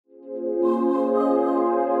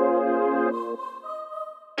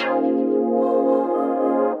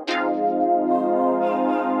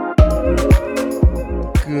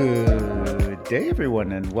day,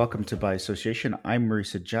 everyone, and welcome to By Association. I'm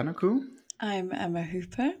Marisa Janaku. I'm Emma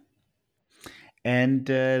Hooper. And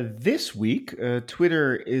this week,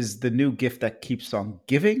 Twitter is the new gift that keeps on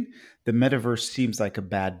giving. The metaverse seems like a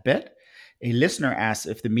bad bet. A listener asks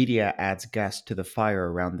if the media adds gas to the fire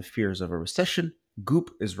around the fears of a recession. Goop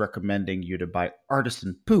is recommending you to buy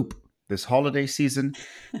artisan poop this holiday season.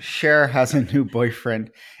 Cher has a new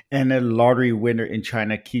boyfriend, and a lottery winner in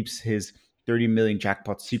China keeps his 30 million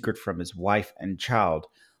jackpot secret from his wife and child.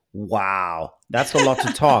 Wow, that's a lot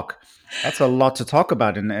to talk. That's a lot to talk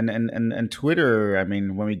about, and Twitter. I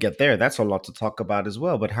mean, when we get there, that's a lot to talk about as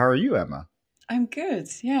well. But how are you, Emma? I'm good.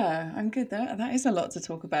 Yeah, I'm good. That is a lot to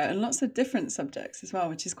talk about, and lots of different subjects as well,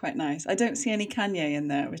 which is quite nice. I don't see any Kanye in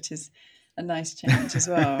there, which is a nice change as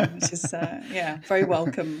well. Which is yeah, very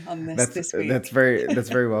welcome on this that's this that's week. very that's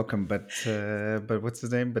very welcome. But what's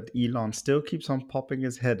his name? But Elon still keeps on popping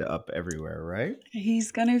his head up everywhere, right?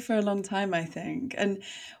 He's going to for a long time, I think. And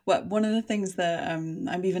what one of the things that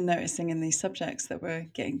I'm even noticing in these subjects that we're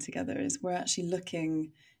getting together is we're actually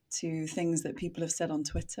looking to things that people have said on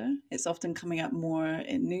Twitter. It's often coming up more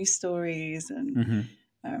in news stories and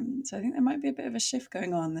Hmm. so I think there might be a bit of a shift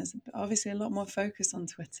going on. There's obviously a lot more focus on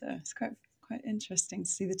Twitter. It's quite interesting to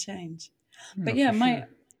see the change. No, But yeah, for my sure.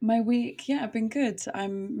 my week, yeah, I've been good.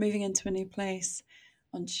 I'm moving into a new place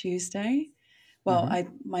on Tuesday. Well, Hmm. I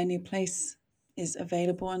my new place is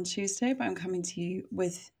available on Tuesday, but I'm coming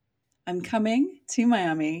to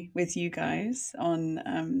Miami with you guys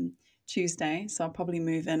on Tuesday, so I'll probably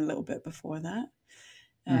move in a little bit before that.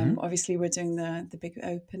 Hmm. Obviously, we're doing the big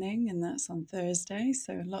opening, and that's on Thursday.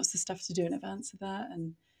 So lots of stuff to do in advance of that,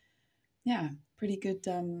 and yeah, pretty good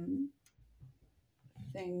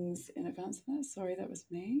things in advance of that. Sorry, that was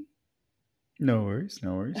me. No worries.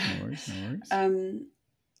 No worries. No worries. No worries. um,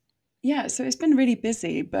 yeah, so it's been really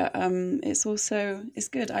busy, but it's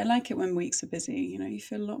good. I like it when weeks are busy. You know, you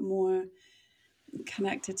feel a lot more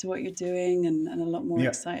connected to what you're doing and a lot more Yeah.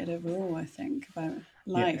 excited overall. I think about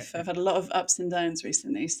Yeah. life. I've had a lot of ups and downs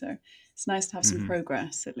recently, so it's nice to have some Hmm.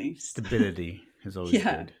 progress at least. Stability is always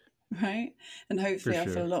Yeah, good, right. And for hopefully, I'll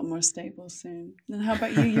feel sure. a lot more stable soon. And how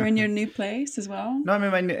about you? You're in your new place as well? No,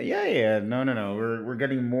 I mean, yeah, yeah, no, no, no. We're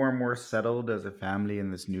getting more and more settled as a family in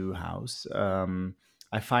this new house.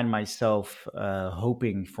 I find myself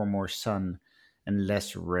hoping for more sun and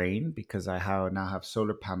less rain because now have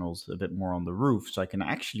solar panels a bit more on the roof, so I can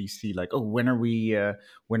actually see like, oh, when are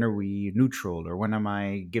we neutral, or when am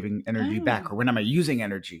I giving energy back, Oh, or when am I using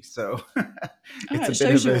energy? So oh, it's a it bit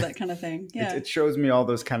shows of you all a that kind of thing. it Yeah. shows me all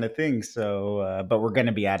those kind of things. So, but we're going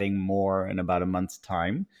to be adding more in about a month's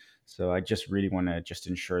time. So I just really want to just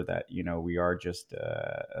ensure that we are just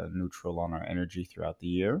neutral on our energy throughout the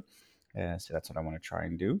year. So that's what I want to try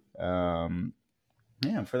and do.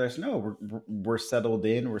 Yeah, and for this, no, we're settled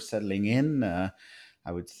in. We're settling in.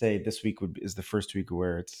 I would say this week is the first week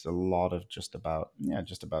where it's a lot of just about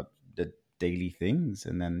the daily things,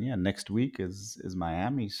 and then next week is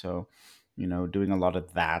Miami. So, doing a lot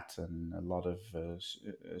of that and a lot of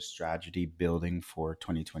strategy building for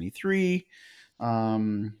 2023.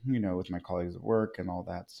 With my colleagues at work and all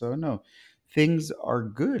that. So no, things are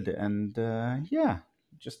good, and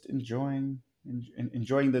just enjoying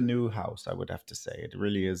the new house. I would have to say it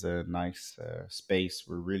really is a nice space.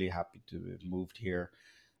 We're really happy to have moved here.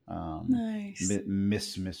 Nice.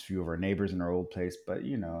 Miss few of our neighbors in our old place, but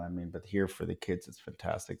I mean, but here for the kids, it's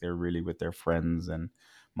fantastic. They're really with their friends, and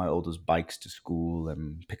my oldest bikes to school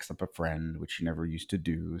and picks up a friend, which she never used to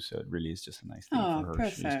do. So it really is just a nice thing for Oh, her.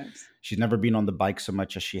 perfect. She's never been on the bike so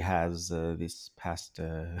much as she has this past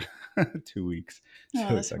 2 weeks. Oh, So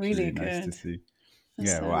it's that's actually really nice to good. see. That's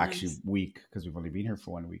Yeah, so well, actually, nice. week because we've only been here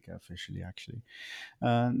for 1 week officially. Actually,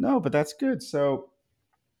 no, but that's good. So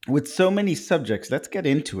with so many subjects, let's get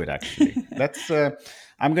into it. Actually, let's.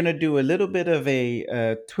 I'm going to do a little bit of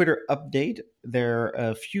a Twitter update. There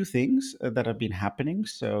are a few things that have been happening.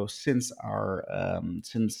 So since our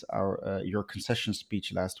your concession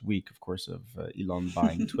speech last week, of course, of Elon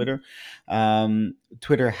buying Twitter,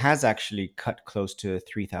 Twitter has actually cut close to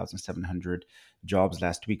 3,700 jobs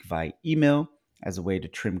last week via email as a way to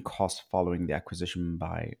trim costs following the acquisition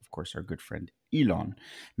by, of course, our good friend Elon.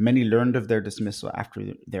 Many learned of their dismissal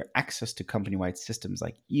after their access to company wide systems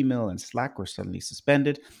like email and Slack were suddenly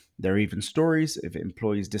suspended. There are even stories of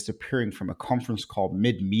employees disappearing from a conference call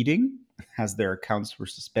mid meeting as their accounts were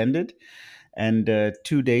suspended. And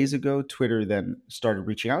 2 days ago, Twitter then started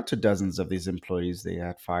reaching out to dozens of these employees they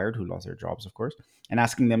had fired, who lost their jobs, of course, and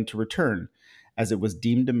asking them to return, as it was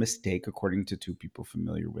deemed a mistake, according to two people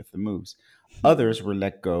familiar with the moves. Others were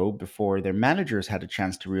let go before their managers had a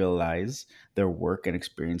chance to realize their work and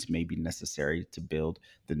experience may be necessary to build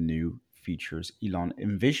the new features Elon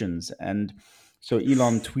envisions. And so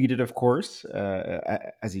Elon tweeted, of course,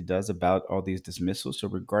 as he does, about all these dismissals. So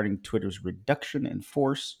regarding Twitter's reduction in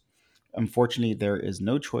force, unfortunately, there is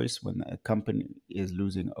no choice when a company is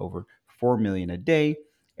losing over 4 million a day.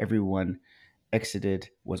 Everyone exited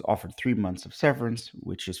was offered 3 months of severance,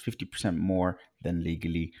 which is 50% more than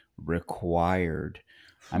legally required.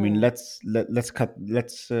 I mean, Oh, let's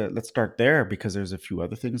start there because there's a few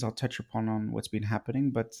other things I'll touch upon on what's been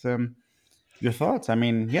happening. But your thoughts? I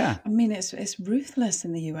mean, yeah. I mean, it's ruthless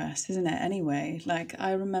in the US, isn't it? Anyway, like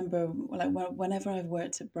I remember, like whenever I've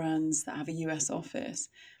worked at brands that have a US office,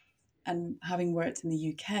 and having worked in the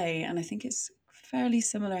UK, and I think it's fairly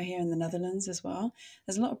similar here in the Netherlands as well.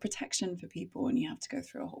 There's a lot of protection for people, and you have to go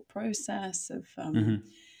through a whole process of, Hmm.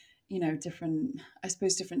 different, I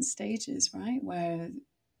suppose, different stages, right? Where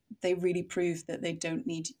they really prove that they don't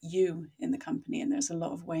need you in the company, and there's a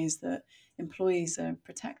lot of ways that employees are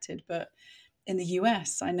protected. But in the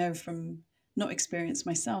US, I know from not experience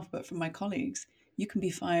myself, but from my colleagues, you can be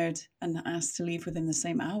fired and asked to leave within the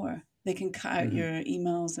same hour. They can cut out Hmm. your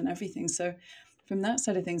emails and everything. So, from that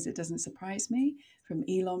side of things, it doesn't surprise me. From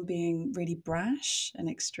Elon being really brash and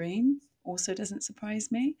extreme, also doesn't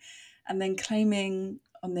surprise me. And then claiming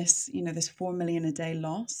on this, this 4 million a day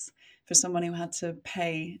loss for someone who had to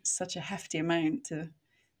pay such a hefty amount to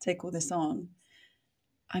take all this on,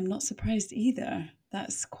 I'm not surprised either.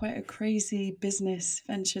 That's quite a crazy business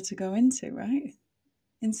venture to go into, right?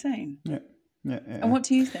 Insane. Yeah, yeah, yeah, And yeah. what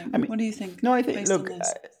do you I think? mean, What do you think no, I think. based on Look,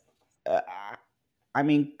 this? uh, I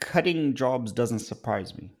mean, cutting jobs doesn't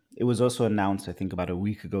surprise me. It was also announced, I think, about a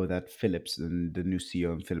week ago that Philips and the new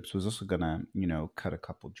CEO in Philips was also gonna, cut a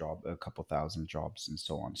couple thousand jobs, and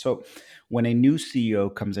so on. So, when a new CEO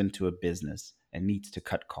comes into a business and needs to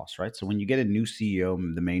cut costs, right? So, when you get a new CEO,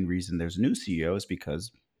 the main reason there's a new CEO is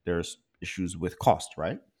because there's issues with cost,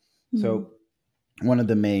 right? Mm, So, one of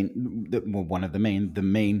the main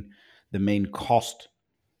cost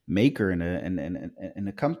maker in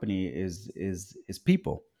a company is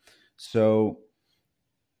people. So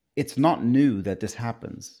it's not new that this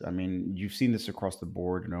happens. I mean, you've seen this across the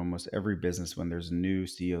board in almost every business. When there's a new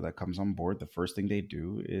CEO that comes on board, the first thing they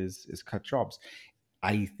do is cut jobs.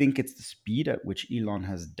 I think it's the speed at which Elon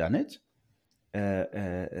has done it,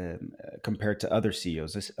 compared to other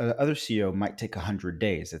CEOs. This other CEO might take 100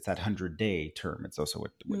 days. It's that 100-day term. It's also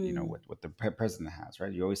mm, what the president has,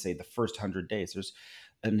 right? You always say the first 100 days.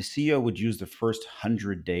 And the CEO would use the first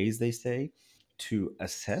 100 days, they say, to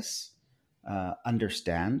assess,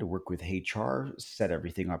 understand, work with HR, set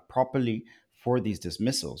everything up properly for these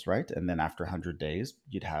dismissals, right? And then after 100 days,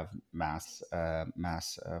 you'd have mass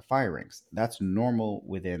firings. That's normal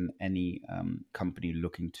within any company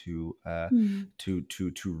looking mm. to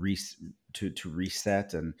to to re- to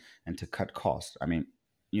reset and to cut costs. I mean,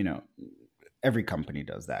 you know, every company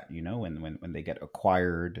does that. When they get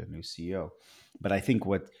acquired, a new CEO. But I think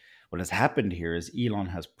what has happened here is Elon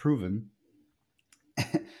has proven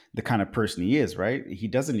the kind of person he is, right? He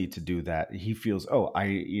doesn't need to do that. He feels, oh,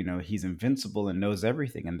 he's invincible and knows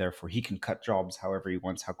everything, and therefore he can cut jobs however he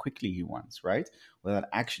wants, how quickly he wants, right? Without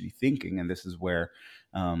actually thinking. And this is where,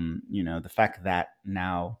 the fact that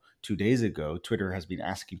now, 2 days ago, Twitter has been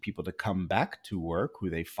asking people to come back to work who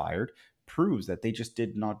they fired proves that they just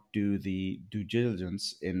did not do the due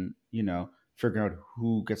diligence in, figuring out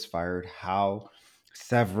who gets fired, how,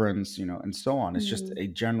 severance, and so on. It's just Mm. a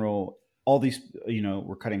general, all these,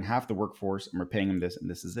 we're cutting half the workforce and we're paying them this, and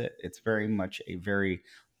this is it. It's very much a very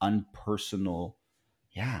unpersonal,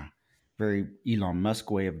 yeah, very Elon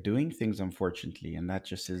Musk way of doing things, unfortunately. And that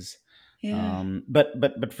just is, Yeah,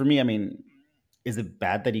 but for me, I mean, is it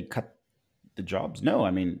bad that he cut the jobs? No,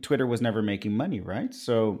 I mean, Twitter was never making money, right?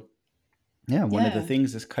 So yeah, one of the yeah,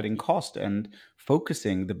 things is cutting cost and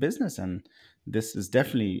focusing the business. And this is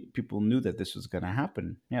definitely, people knew that this was going to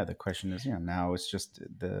happen. Yeah, the question is, yeah, now it's just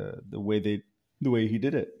the way he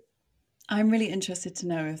did it. I'm really interested to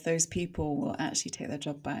know if those people will actually take their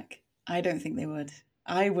job back. I don't think they would.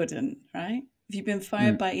 I wouldn't, right? If you've been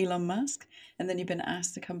fired Mm, by Elon Musk and then you've been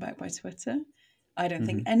asked to come back by Twitter, I don't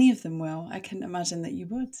think mhm. any of them will. I couldn't imagine that you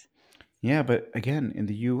would. Yeah, but again, in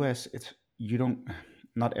the US, it's you don't.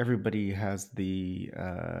 Not everybody has the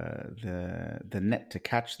net to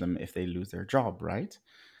catch them if they lose their job, right?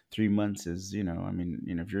 3 months is, I mean,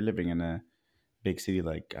 if you're living in a big city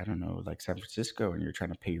like, I don't know, like San Francisco, and you're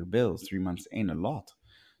trying to pay your bills, 3 months ain't a lot.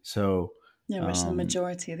 So, Yeah, which the um,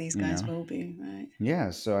 majority of these you guys know, will be, right?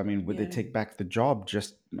 yeah. So I mean, would they Yeah. take back the job?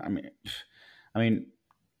 Just, I mean,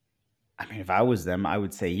 if I was them, I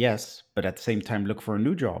would say yes, but at the same time, look for a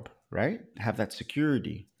new job, right? Have that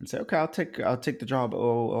security and say, okay, I'll take the job.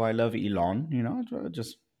 Oh, I love Elon.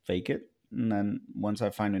 Just fake it. and then once I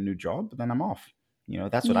find a new job, then I'm off.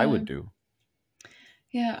 That's what I Yeah. would do.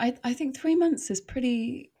 Yeah, I think 3 months is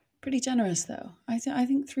pretty generous though. I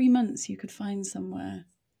think 3 months you could find somewhere.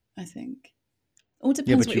 I think all Yeah,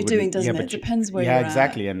 depends but what you you're doing, wouldn't. Yeah, doesn't it? but Depends where yeah, you're at.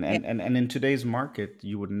 exactly. And, Yeah, and in today's market,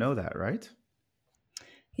 you wouldn't know that, right?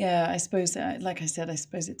 yeah. I suppose, like I said, I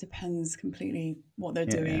suppose it depends completely what they're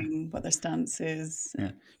Yeah, yeah. doing, what their stance is.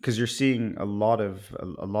 Yeah, because you're seeing a lot of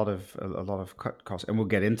cut costs, and we'll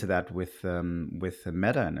get into that with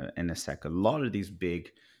Meta in a sec. A lot of these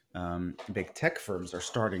big tech firms are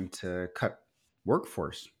starting to cut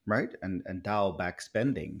workforce, right, and dial back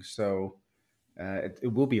spending. So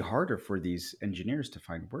it will be harder for these engineers to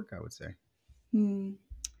find work, I would say. Hmm.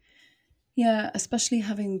 Yeah, especially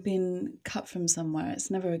having been cut from somewhere, it's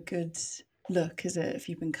never a good look, is it? If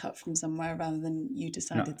you've been cut from somewhere rather than you No,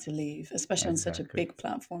 decided to leave, especially on such a exactly. big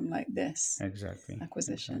platform like this Exactly,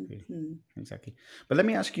 acquisition. exactly, Hmm. exactly. But let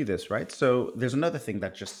me ask you this, right? So there's another thing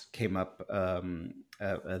that just came up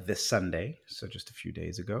this Sunday, so just a few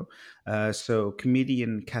days ago. So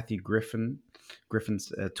comedian Kathy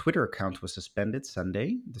Griffin's Twitter account was suspended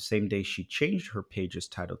Sunday, the same day she changed her page's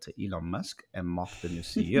title to Elon Musk and mocked the new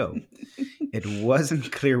CEO. It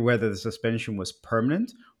wasn't clear whether the suspension was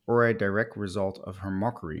permanent or a direct result of her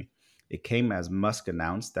mockery. It came as Musk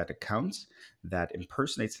announced that accounts that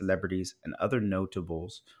impersonate celebrities and other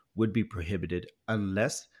notables would be prohibited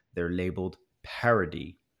unless they're labeled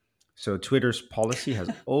parody. So Twitter's policy has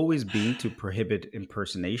always been to prohibit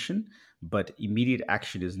impersonation, but immediate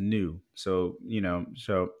action is new. So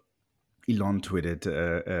Elon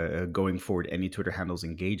tweeted, going forward, any Twitter handles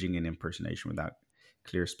engaging in impersonation without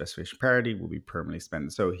clear specification parody will be permanently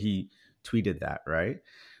suspended. So he tweeted that, right?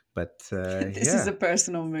 But This is yeah. a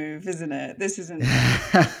personal move, isn't it? This isn't.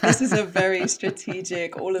 This is a very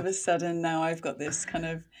strategic. All of a sudden, now I've got this kind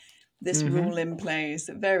of this rule Mm-hmm. in place.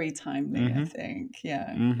 Very timely, I Mm-hmm. think. Yeah.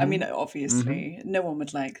 I Mm-hmm. mean, Mm-hmm. obviously, no one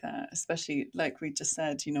would like that, especially like we just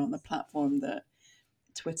said. On the platform that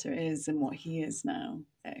Twitter is and what he is now.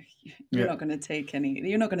 You're Yeah. not going to take any.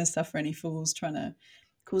 You're not going to suffer any fools trying to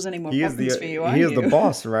cause any more He is problems for the you, are he is the you?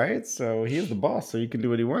 boss, right? So he is the boss, so he can do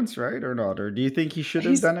what he wants, right, or not? Or do you think he should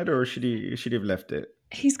have he's done it, or should he have left it?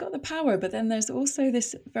 he's got the power, but then there's also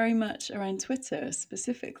this very much around Twitter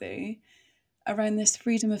specifically around this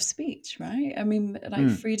freedom of speech, right? I mean, like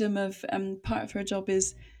Mm, freedom of part of her job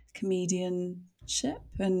is comedianship,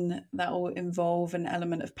 and that will involve an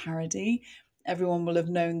element of parody. Everyone will have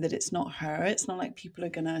known that it's not her. It's not like people are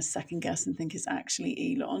going to second guess and think it's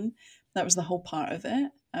actually Elon. That was the whole part of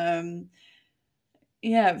it.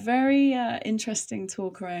 Yeah, very interesting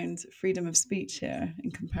talk around freedom of speech here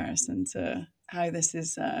in comparison to how this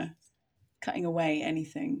is cutting away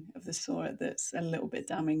anything of the sort that's a little bit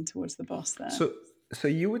damning towards the boss there. so so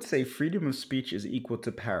you would say freedom of speech is equal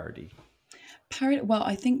to parody? Well,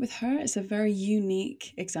 I think with her, it's a very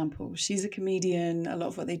unique example. She's a comedian. A lot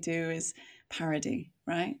of what they do is parody,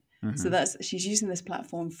 right? So Mm-hmm. that's she's using this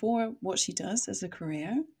platform for what she does as a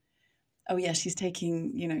career. Oh yeah, she's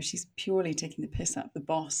purely taking the piss out of the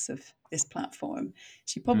boss of this platform.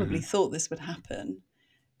 She probably Mm-hmm. thought this would happen,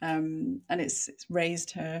 and it's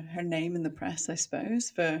raised her name in the press, I suppose,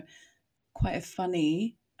 for quite a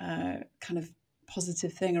funny kind of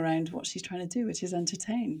positive thing around what she's trying to do, which is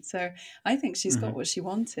entertain. So I think she's got Mm-hmm. what she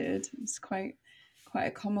wanted. It's quite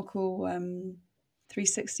a comical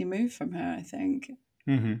 360 move from her, I think.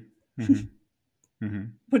 Mm-hmm. Mm-hmm. Mm-hmm.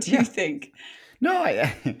 What do you Yeah. think? No,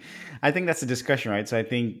 I think that's a discussion, right? So I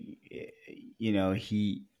think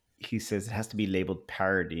he says it has to be labeled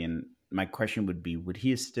parody, and my question would be, would he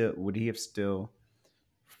have still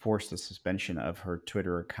forced the suspension of her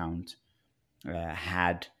Twitter account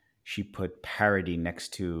had she put parody next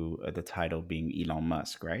to the title being Elon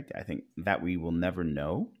Musk, right? I think that we will never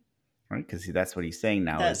know, right? Because that's what he's saying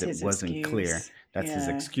now That's is it his wasn't clear. excuse. That's his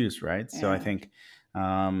Yeah, excuse, right? So I yeah. think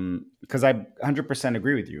because I 100%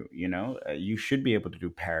 agree with you. You should be able to do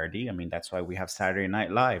parody. I mean, that's why we have Saturday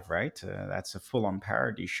Night Live, right? That's a full-on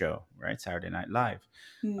parody show, right? Saturday Night Live.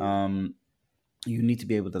 Hmm. Um, you need to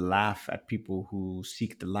be able to laugh at people who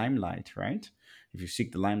seek the limelight, right? If you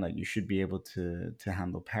seek the limelight, you should be able to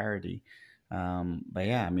handle parody. But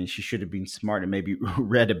yeah, I mean, she should have been smart and maybe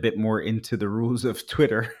read a bit more into the rules of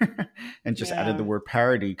Twitter and just added the Yeah. word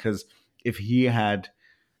parody. Because if he had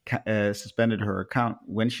suspended her account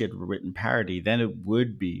when she had written parody, then it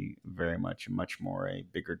would be very much more a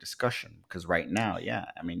bigger discussion. Because right now, yeah,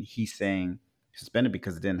 I mean, he's saying suspended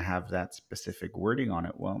because it didn't have that specific wording on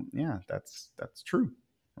it. Well, yeah, that's true,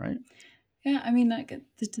 right? Yeah, I mean, like,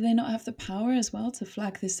 do they not have the power as well to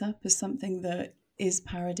flag this up as something that is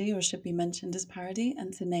parody or should be mentioned as parody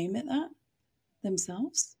and to name it that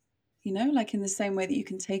themselves? like in the same way that you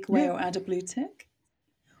can take away Yeah. or add a blue tick,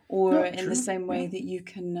 or No, in the true. same Yeah. way that you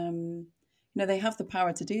can, they have the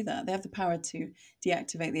power to do that. They have the power to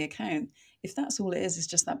deactivate the account. If that's all it is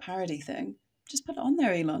just that parody thing, just put it on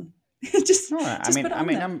there, Elon. just, No, just put it on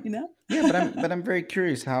there, yeah, but I'm very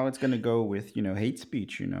curious how it's going to go with hate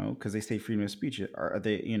speech, because they say freedom of speech. Are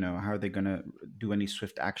they, how are they going to do any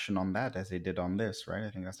swift action on that as they did on this, right? I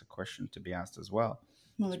think that's a question to be asked as well,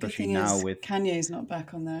 Well, the good especially thing now is with Kanye's not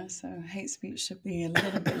back on there, so hate speech should be a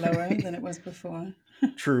little bit lower than it was before.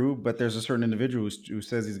 true, but there's a certain individual who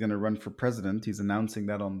says he's going to run for president. He's announcing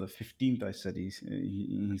that on the 15th. I said he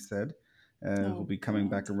said he'll Oh be coming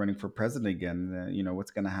God. back and running for president again. What's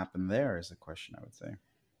going to happen there is a question I would say.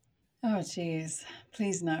 Oh geez.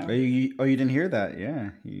 Please Oh, no. you didn't hear that? Yeah,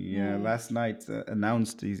 he No. last night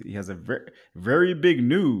announced he has a very big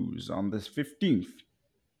news on this 15th.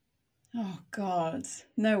 Oh God.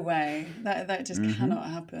 No way. That just Mm-hmm. cannot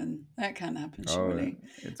happen. That can't happen, Oh, surely.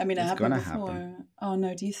 it's I mean, it it's happened gonna happen. before. Oh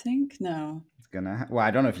no, do you think? No. Well,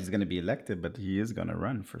 I don't know if he's gonna be elected, but he is gonna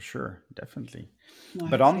run for sure, definitely. No,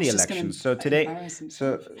 But on hopefully the he's just elections, gonna embarrass so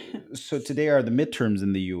himself. so today are the midterms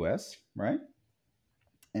in the U.S., right?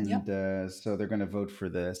 And Yep. so they're going to vote for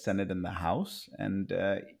the Senate and the House. And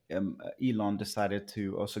Elon decided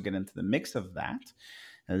to also get into the mix of that.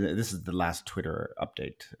 This is the last Twitter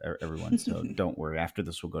update, everyone. So don't worry. After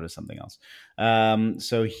this, we'll go to something else.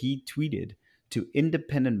 So he tweeted to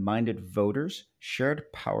independent minded voters, shared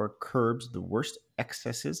power curbs the worst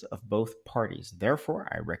excesses of both parties. Therefore,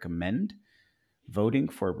 I recommend voting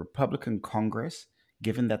for a Republican Congress,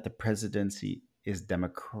 given that the presidency is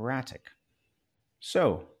Democratic.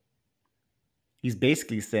 So he's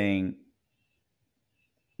basically saying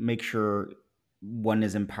make sure one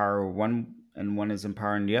is in power one and one is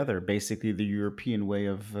empowering the other. Basically, the European way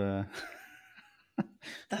of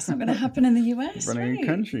That's not gonna happen in the US, running a right?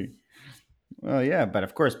 country. Well, yeah, but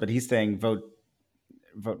of course, but he's saying vote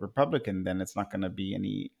Republican. Then it's not going to be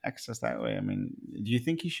any access that way. I mean, do you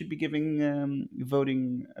think he should be giving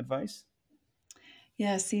voting advice?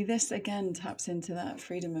 Yeah, see, this again taps into that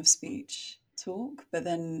freedom of speech talk, but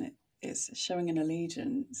then it's showing an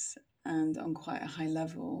allegiance and on quite a high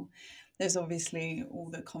level. There's obviously all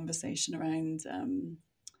the conversation around,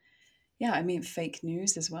 yeah, I mean, fake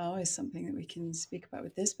news as well is something that we can speak about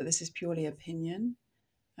with this, but this is purely opinion.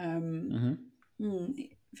 Um, Mm-hmm.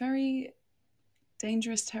 Very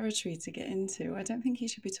dangerous territory to get into. I don't think he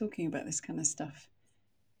should be talking about this kind of stuff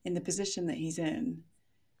in the position that he's in.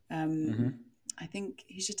 Um, Mm-hmm. I think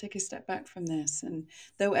he should take a step back from this. And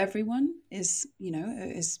though everyone is,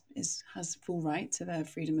 is has full right to their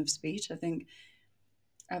freedom of speech, I think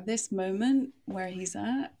at this moment where he's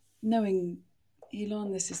at, knowing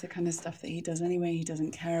Elon, this is the kind of stuff that he does anyway. He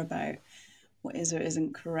doesn't care about what is or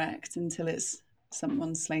isn't correct until it's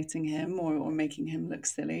someone slating him or making him look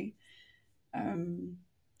silly. Um,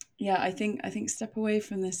 yeah, I think step away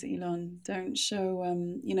from this, Elon. Don't show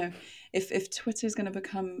if Twitter is going to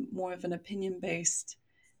become more of an opinion based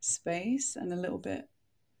space and a little bit,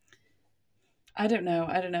 I don't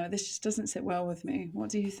know. This just doesn't sit well with me. What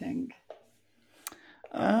do you think?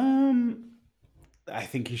 Um, I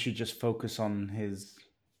think he should just focus on his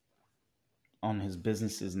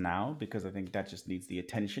businesses now because I think that just needs the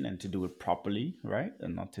attention and to do it properly, right?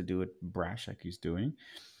 And not to do it brash like he's doing.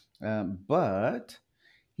 But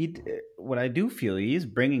what I do feel he is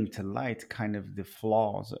bringing to light kind of the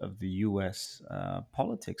flaws of the U.S.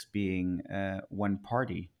 Politics being one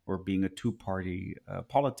party or being a two-party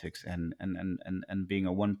politics and being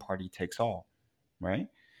a one-party takes all, right?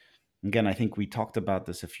 Again, I think we talked about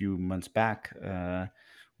this a few months back,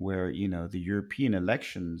 where the European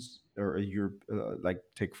elections, or Europe, like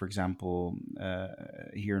take for example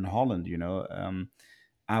here in Holland,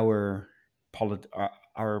 our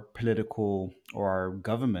our political or our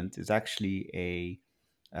government is actually a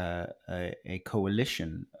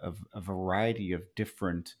coalition of a variety of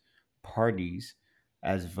different parties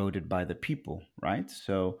as voted by the people, right?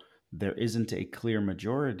 So there isn't a clear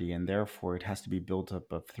majority, and therefore it has to be built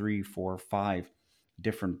up of three, four, five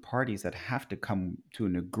different parties that have to come to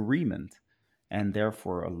an agreement, and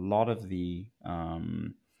therefore a lot of the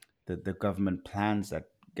government plans that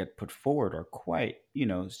get put forward are quite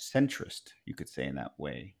centrist, you could say, in that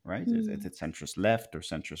way, right? It's Hmm. centrist left or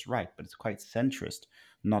centrist right, but it's quite centrist,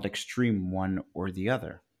 not extreme one or the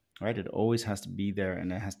other, right? It always has to be there,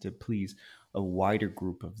 and it has to please a wider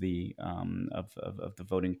group of the of the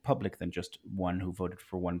voting public than just one who voted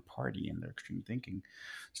for one party in their extreme thinking.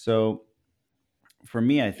 So for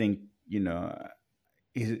me, I think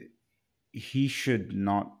he, he should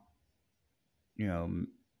not you know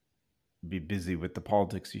be busy with the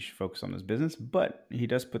politics. He should focus on his business. But he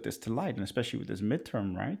does put this to light, and especially with this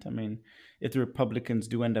midterm, right? I mean, if the Republicans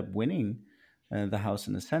do end up winning the House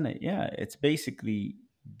and the Senate, yeah, it's basically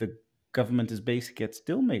the government is basically at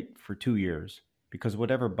stalemate for 2 years because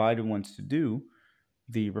whatever Biden wants to do,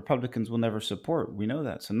 the Republicans will never support. We know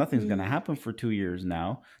that. So nothing's going to Mm, happen for 2 years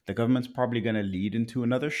now. The government's probably going to lead into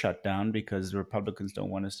another shutdown because the Republicans don't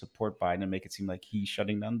want to support Biden and make it seem like he's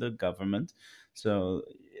shutting down the government. So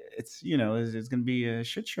it's going to be a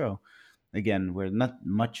shit show again, where not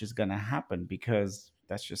much is going to happen because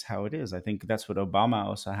that's just how it is. I think that's what Obama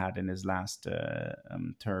also had in his last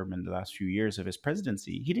term in the last few years of his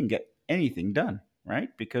presidency. He didn't get anything done, right?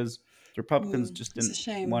 Because the Republicans just it's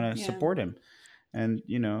a didn't want shame. to Yeah. support him, and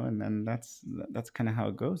and then that's kind of how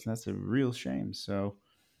it goes. That's a real shame. So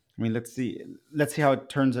I mean, let's see how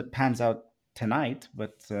it pans out tonight.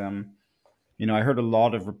 But I heard a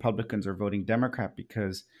lot of Republicans are voting Democrat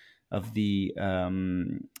because of the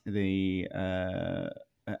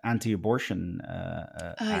anti-abortion,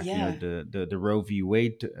 Ah, act. yeah. The Roe v.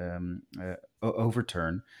 Wade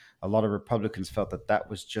overturn. A lot of Republicans felt that that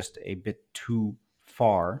was just a bit too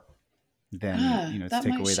far then Ah, to that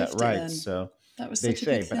take might away that shift it right. then. So That was they such a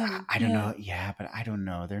big say, but I, thing. I don't Yeah. know. Yeah, but I don't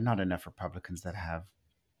know. There are not enough Republicans that have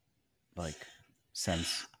like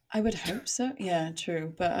sense. I would hope so. Yeah,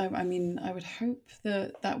 true. But I mean, I would hope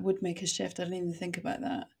that that would make a shift. I didn't even think about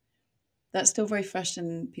that. That's still very fresh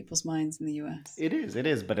in people's minds in the US. It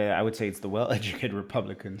is, but I would say it's the well-educated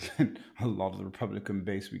Republicans. And a lot of the Republican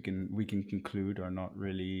base we can conclude are not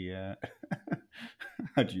really,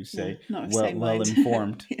 how do you Yeah, say, not of well same well mind.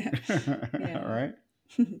 informed, Yeah, yeah, right?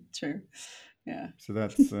 true. Yeah. So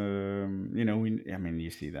that's I mean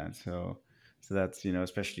you see that. So that's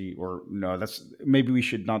especially, or no, that's maybe we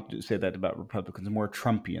should not say that about Republicans. More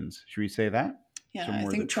Trumpians, should we say that? So Yeah, I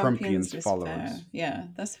more the think Trumpians Trumpians is fair. followers, Yeah,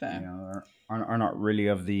 that's fair. are not really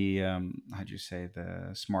of the how do you say,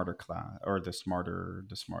 the smarter class, or the smart,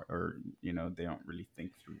 or they don't really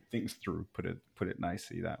think through things through. Put it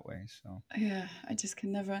nicely that way. So Yeah, I just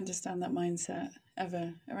can never understand that mindset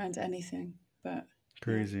ever around anything. But yeah.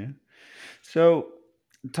 crazy. Eh? So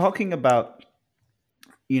talking about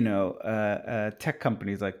tech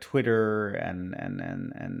companies like Twitter and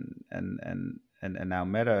now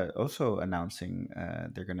Meta also announcing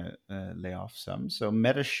they're going to lay off some. So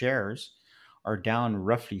Meta shares are down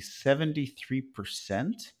roughly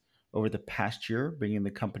 73% over the past year, bringing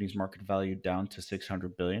the company's market value down to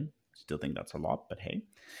 600 billion. Still think that's a lot, but hey.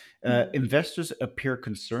 Mm. Investors appear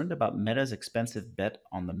concerned about Meta's expensive bet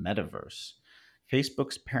on the metaverse.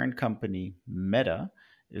 Facebook's parent company, Meta,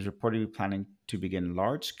 is reportedly planning to begin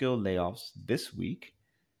large scale layoffs this week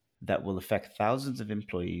that will affect thousands of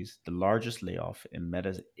employees, the largest layoff in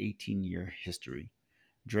Meta's 18-year history.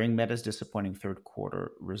 During Meta's disappointing third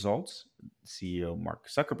quarter results, CEO Mark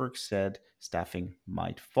Zuckerberg said staffing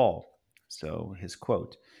might fall. So, his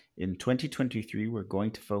quote: "In 2023, we're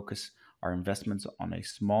going to focus our investments on a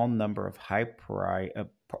small number of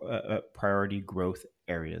priority growth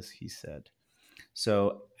areas," he said.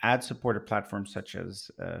 So, ad supported platforms such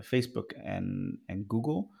as Facebook and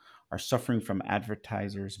Google are suffering from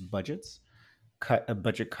advertisers' budget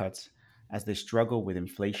cuts as they struggle with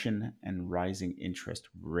inflation and rising interest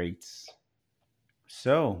rates.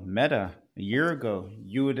 So, Meta, a year ago,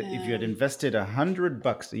 if you had Um, invested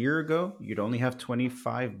 $100 a year ago, you'd only have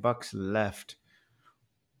 $25 left.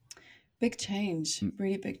 big change,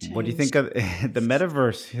 really big What do you change. think of the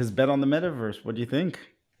metaverse? His bet on the metaverse. What do you think?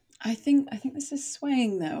 I think this is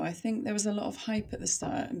swaying though. I think there was a lot of hype at the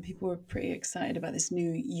start and people were pretty excited about this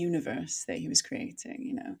new universe that he was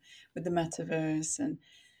creating, with the metaverse and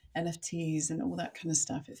NFTs and all that kind of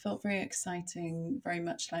stuff. It felt very exciting, very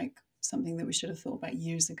much like something that we should have thought about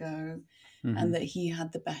years ago, and Hmm. that he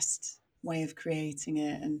had the best way of creating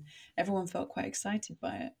it, and everyone felt quite excited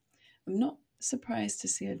by it. I'm not surprised to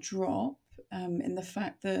see a drop in the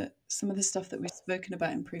fact that some of the stuff that we've spoken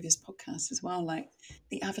about in previous podcasts as well, like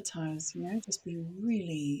the avatars, just being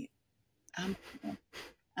really ample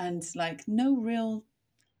and like no real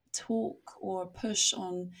talk or push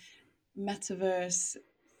on metaverse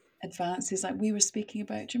advances like we were speaking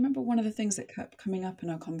about. Do you remember one of the things that kept coming up in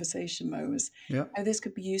our conversation, Mo, was Yeah. how this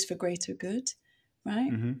could be used for greater good,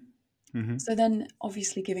 right? Hmm. Hmm. So then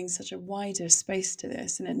obviously giving such a wider space to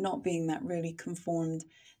this and it not being that really conformed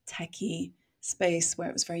techie space where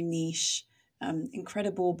it was very niche,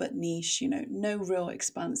 incredible but niche, no real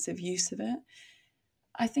expansive use of it.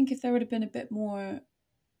 I think if there would have been a bit more,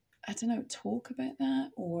 I don't know, talk about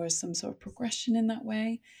that or some sort of progression in that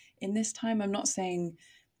way in this time. I'm not saying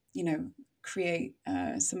you know, create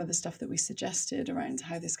some of the stuff that we suggested around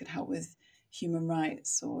how this could help with, human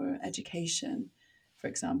rights or education, for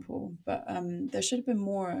example. But there should have been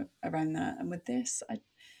more around that. And with this,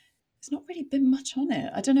 there's not really been much on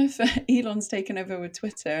it. I don't know if Elon's taken over with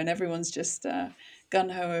Twitter and everyone's just gun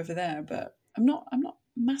ho over there. But I'm not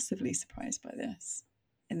massively surprised by this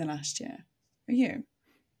in the last year. Are you?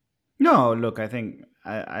 No, look, I think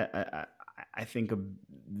of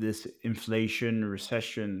this inflation,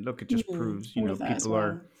 recession. Look, it just proves, All of that as people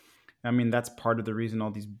are. well. I mean, that's part of the reason all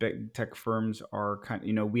these big tech firms are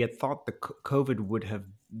we had thought the COVID would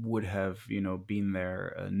have been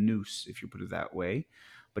their noose, if you put it that way,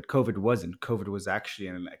 but COVID wasn't. COVID was actually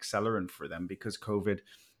an accelerant for them because COVID,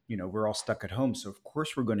 we're all stuck at home, so of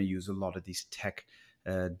course we're going to use a lot of these tech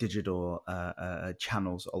digital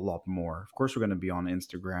channels a lot more. Of course, we're going to be on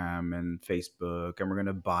Instagram and Facebook, and we're going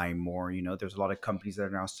to buy more. There's a lot of companies that are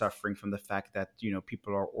now suffering from the fact that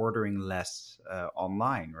people are ordering less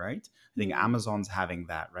online, right? I think Mm. Amazon's having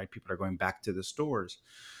that, right? People are going back to the stores.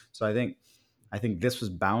 So I think this was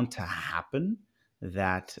bound to happen.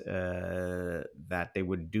 That they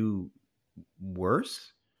would do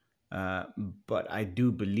worse, but I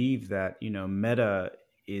do believe that Meta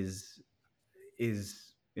is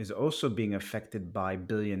is also being affected by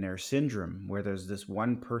billionaire syndrome, where there's this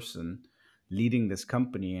one person leading this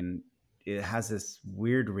company, and it has this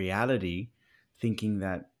weird reality, thinking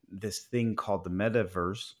that this thing called the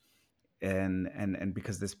metaverse, and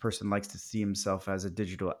because this person likes to see himself as a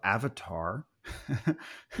digital avatar,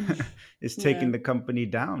 is taking Yeah. the company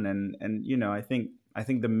down. And I think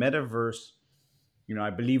the metaverse, I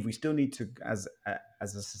believe we still need to, as a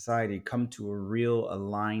society, come to a real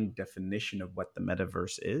aligned definition of what the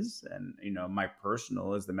metaverse is. And my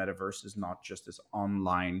personal is the metaverse is not just this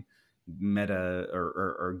online meta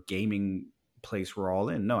or gaming place we're all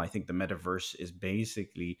in. No, I think the metaverse is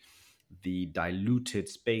basically the diluted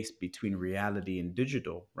space between reality and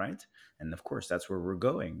digital, right? And of course, that's where we're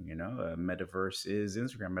going. Metaverse is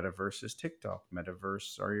Instagram, metaverse is TikTok,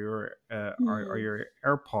 metaverse are Mm. your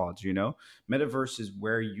AirPods. Metaverse is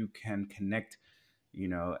where you can connect,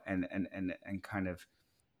 and kind of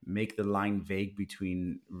make the line vague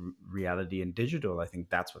between reality and digital. I think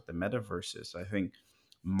that's what the metaverse is. I think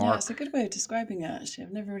Yeah, it's a Mark, good way of describing it, actually.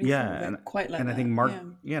 I've never really thought of yeah, it quite like and I think that. Mark,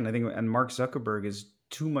 Yeah. yeah, and Mark Zuckerberg is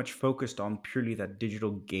too much focused on purely that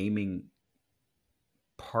digital gaming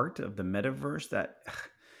part of the metaverse that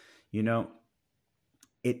you know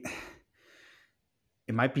it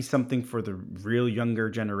it might be something for the real younger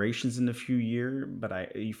generations in a few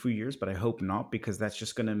years, but I hope not, because that's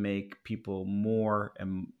just going to make people more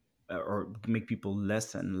or make people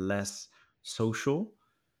less and less social.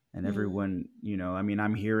 And Mm. everyone, I mean,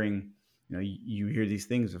 I'm hearing, you hear these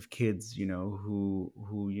things of kids, who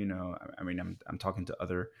I mean, I'm talking to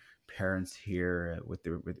other parents here with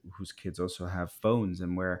whose kids also have phones,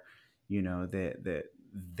 and where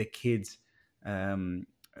the kids, um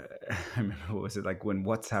I remember, what was it, like when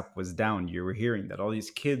WhatsApp was down, you were hearing that all these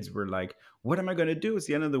kids were like, what am I going to do, it's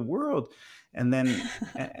the end of the world. And then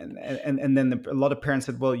a lot of parents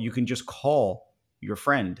said, well, you can just call your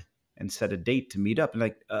friend and set a date to meet up. And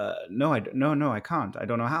like, no, no, I can't. I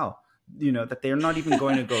don't know how. That they're not even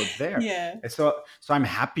going to go there. Yeah. And so I'm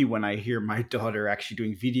happy when I hear my daughter actually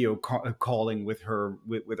doing calling with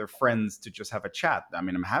her friends to just have a chat. I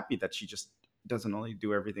mean, I'm happy that she just doesn't only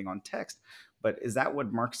do everything on text. But is that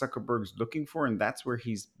what Mark Zuckerberg's looking for? And that's where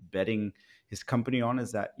he's betting his company on,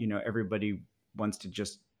 is that everybody wants to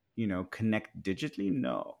just connect digitally?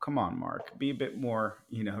 No, come on, Mark, be a bit more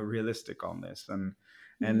realistic on this. And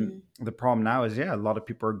Mm. the problem now is, yeah, a lot of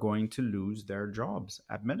people are going to lose their jobs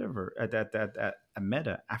at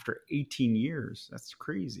Meta after 18 years. That's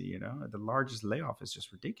crazy. The largest layoff is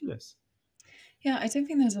just ridiculous. Yeah, I don't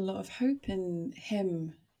think there's a lot of hope in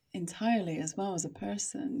him entirely as well as a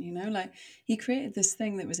person, like he created this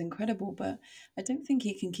thing that was incredible, but I don't think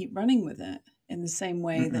he can keep running with it in the same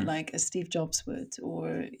way that Mm-mm. like a Steve Jobs would,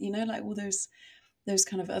 or like all those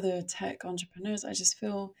kind of other tech entrepreneurs. I just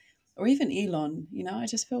feel, or even Elon, I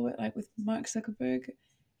just feel like with Mark Zuckerberg,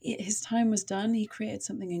 his time was done. He created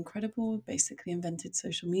something incredible, basically invented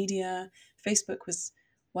social media. Facebook was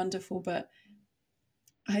wonderful, but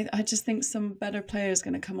I just think some better players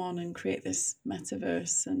going to come on and create this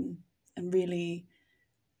metaverse and really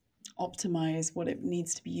optimize what it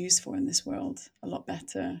needs to be used for in this world a lot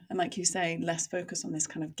better. And like you say, less focus on this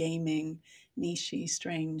kind of gaming, nichey,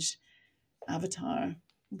 strange avatar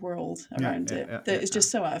world Yeah, around yeah, it yeah, that yeah, is yeah.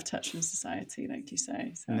 just so out of touch from society, like you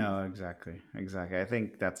say. So, No, exactly, exactly. I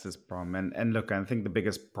think that's his problem. And look, I think the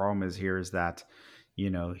biggest problem is here is that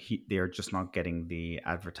they are just not getting the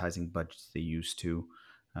advertising budgets they used to.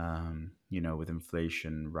 with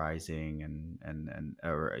inflation rising and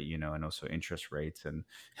or and also interest rates. And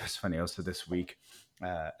it was funny also this week,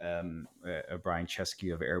 Brian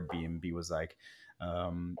Chesky of Airbnb was like,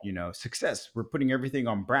 success, we're putting everything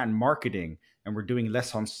on brand marketing and we're doing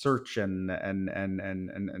less on search and a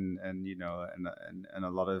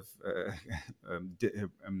lot of how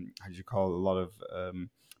do you call it? A lot of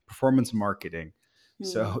performance marketing. Hmm.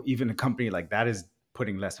 So even a company like that is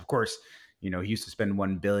putting less. Of course, he used to spend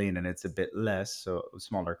 1 billion and it's a bit less. So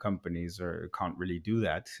smaller companies can't really do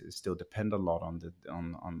that. Still depend a lot on the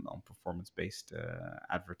on performance based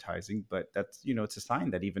advertising. But that's it's a sign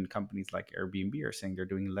that even companies like Airbnb are saying they're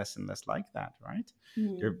doing less and less like that, right?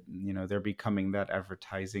 They're Hmm. they're becoming that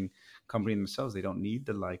advertising company themselves. They don't need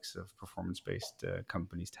the likes of performance based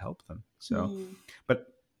companies to help them. So, Hmm. but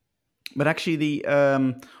actually, the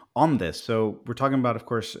on this, so we're talking about, of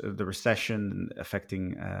course, the recession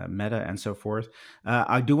affecting Meta and so forth.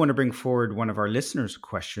 I do want to bring forward one of our listeners'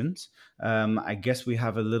 questions. I guess we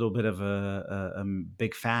have a little bit of a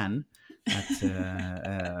big fan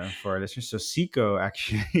for our listeners. So Siko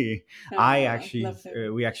actually, Oh, love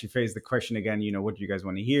him. we actually phrased the question again. What do you guys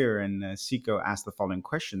want to hear? And Siko asked the following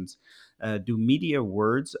questions: Do media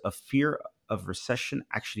words of fear of recession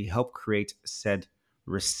actually help create said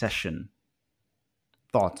recession?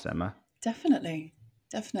 Thoughts, Emma? Definitely,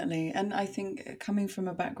 definitely. And I think coming from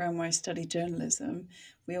a background where I studied journalism,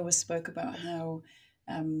 we always spoke about how,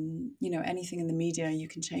 anything in the media, you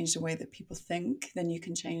can change the way that people think, then you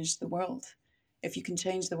can change the world. If you can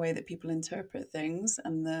change the way that people interpret things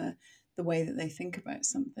and the way that they think about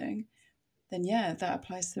something, then yeah, that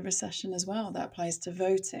applies to recession as well. That applies to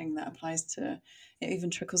voting. That applies to, it even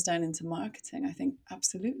trickles down into marketing. I think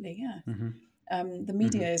absolutely, yeah. Mm-hmm. The Mm-hmm.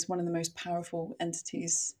 media is one of the most powerful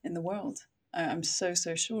entities in the world. I'm so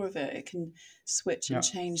sure of it. It can switch and Yeah.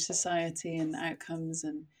 change society and outcomes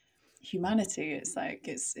and humanity. It's like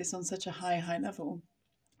it's on such a high level,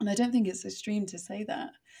 and I don't think it's extreme to say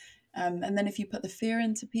that. And then if you put the fear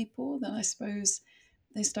into people, then I suppose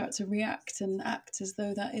they start to react and act as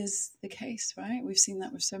though that is the case, right? We've seen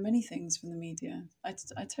that with so many things from the media. I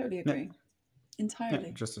totally Yeah. agree Yeah.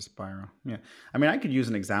 entirely. Just a spiral. Yeah. I mean, I could use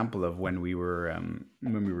an example of when we were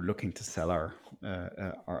looking to sell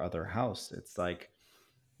our other house. It's like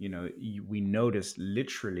we noticed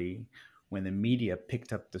literally when the media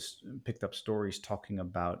picked up stories talking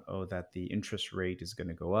about, oh, that the interest rate is going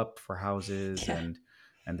to go up for houses Yeah.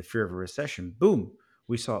 and the fear of a recession. Boom,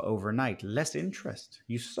 we saw overnight less interest.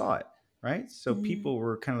 You saw it, right? So Mm, people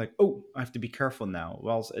were kind of like, oh, I have to be careful now.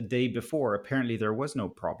 Whilst a day before, apparently there was no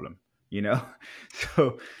problem. you know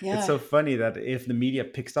so it's yeah. so funny that if the media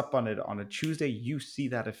picks up on it on a Tuesday, you see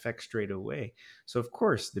that effect straight away. So of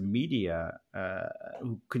course the media,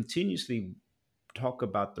 who continuously talk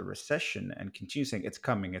about the recession and continue saying it's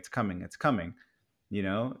coming, it's coming, it's coming,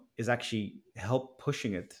 is actually help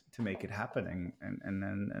pushing it to make it happen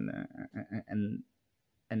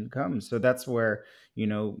and come. So that's where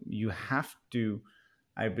you have to,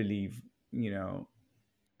 I believe,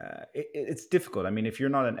 it's difficult. I mean, if you're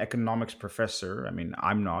not an economics professor, I mean,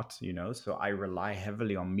 I'm not, so I rely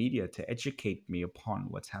heavily on media to educate me upon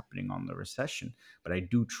what's happening on the recession. But I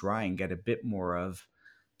do try and get a bit more of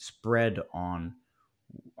spread on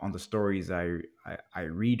the stories I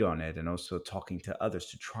read on it, and also talking to others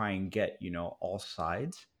to try and get all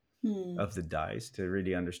sides Hmm. of the dice to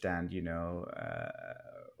really understand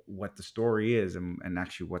what the story is and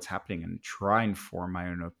actually what's happening, and try and form my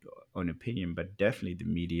own opinion. But definitely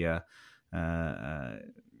the media, uh,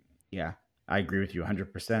 yeah, I agree with you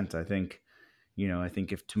 100%. I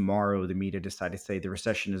think if tomorrow the media decide to say the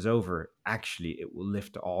recession is over, actually it will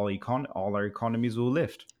lift all our economies will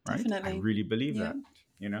lift, right? I Definitely. really believe Yeah. that.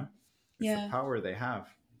 you know it's the Yeah. power they have.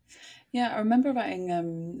 Yeah. I remember writing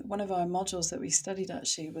one of our modules that we studied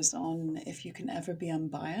actually was on if you can ever be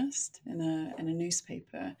unbiased in a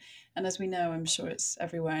newspaper. And as we know, I'm sure it's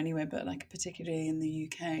everywhere anyway, but like particularly in the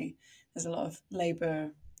UK, there's a lot of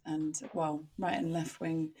Labour and well, right and left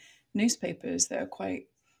wing newspapers that are quite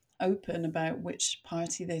open about which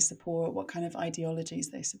party they support, what kind of ideologies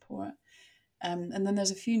they support. And then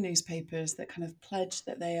there's a few newspapers that kind of pledge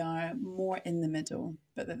that they are more in the middle,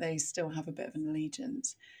 but that they still have a bit of an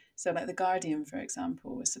allegiance. So, like The Guardian, for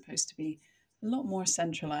example, was supposed to be a lot more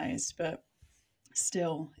centralized, but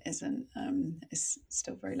still isn't. Is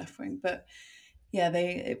still very left wing. But yeah,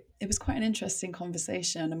 it was quite an interesting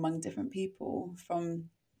conversation among different people from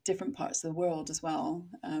different parts of the world as well.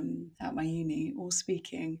 At my uni, all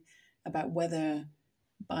speaking about whether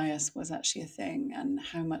bias was actually a thing and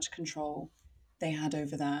how much control they had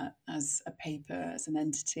over that as a paper, as an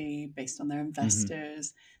entity based on their Hmm.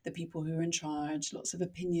 investors, the people who are in charge, lots of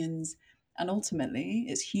opinions. And ultimately,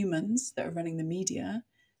 it's humans that are running the media.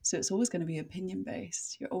 So it's always going to be opinion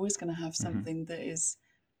based. You're always going to have Hmm. something that is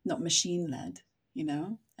not machine led, you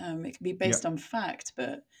know? It can be Yeah. based on fact,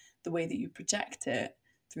 but the way that you project it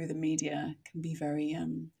through the media can be very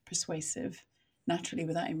persuasive naturally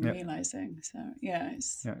without even Yeah. realizing. So, yeah,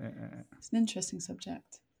 Yeah. Yeah. it's an interesting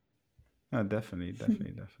subject. No, definitely,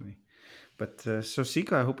 definitely, definitely. But so,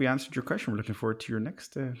 Sika, I hope we answered your question. We're looking forward to your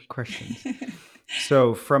next questions.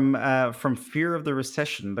 So, from fear of the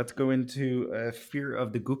recession, let's go into fear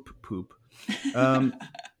of the goop poop. Um,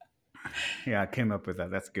 yeah, I came up with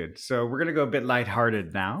that. That's good. So we're gonna go a bit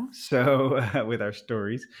lighthearted now. So with our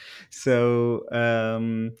stories, so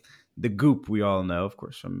the Goop we all know, of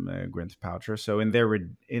course, from Gwyneth Paltrow. So in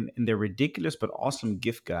their ridiculous but awesome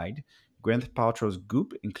gift guide, Gwyneth Paltrow's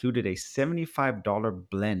Goop included a $75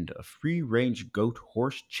 blend of free range goat,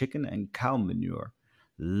 horse, chicken, and cow manure,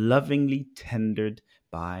 lovingly tendered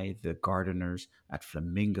by the gardeners at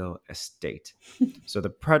Flamingo Estate. So the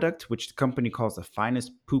product, which the company calls the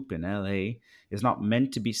finest poop in LA, is not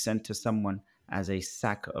meant to be sent to someone as a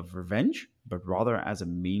sack of revenge, but rather as a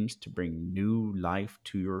means to bring new life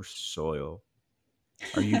to your soil.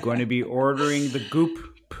 Are you going to be ordering the Goop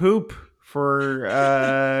poop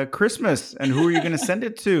for Christmas? And who are you going to send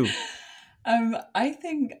it to? I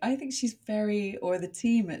think she's very, or the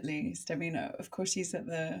team at least. I mean, of course, she's at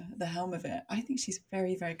the helm of it. I think she's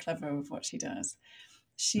very, very clever with what she does.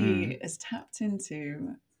 She Mm, has tapped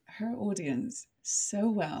into her audience so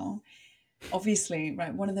well. Obviously,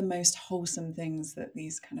 right, one of the most wholesome things that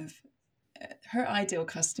these kind of her ideal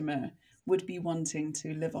customer would be wanting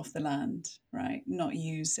to live off the land, right? Not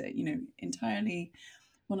use it, entirely,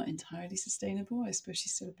 well, not entirely sustainable. I suppose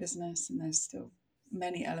she's still a business and there's still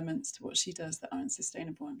many elements to what she does that aren't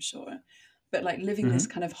sustainable, I'm sure. But like living this hmm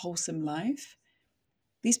kind of wholesome life,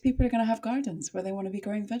 these people are going to have gardens where they want to be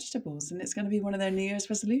growing vegetables and it's going to be one of their New Year's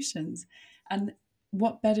resolutions. And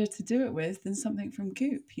what better to do it with than something from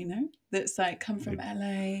Goop, that's like come from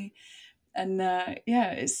LA. And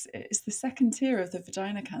yeah, it's the second tier of the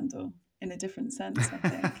vagina candle in a different sense, I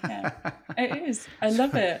think. Yeah, it is. I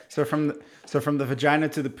love so, it. so from the vagina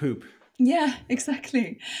to the poop. Yeah,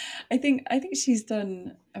 exactly. I think she's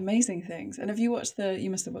done amazing things. And have you watched you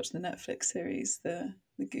must have watched the Netflix series, the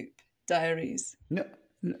Goop Diaries. No,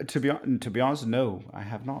 to be honest, no, I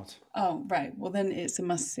have not. Oh, right. Well, then it's a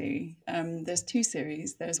must see. There's two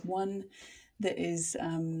series. There's one that is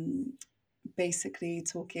basically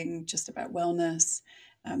talking just about wellness.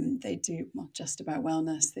 They do, well, just about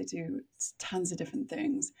wellness. They do tons of different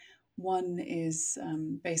things. One is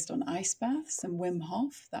based on ice baths and Wim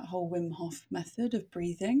Hof, that whole Wim Hof method of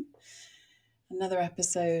breathing. Another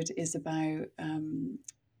episode is about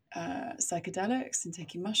psychedelics and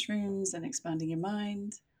taking mushrooms and expanding your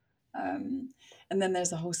mind. Um, and then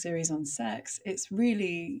there's a whole series on sex. It's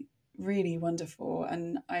really, really wonderful.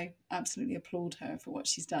 And I absolutely applaud her for what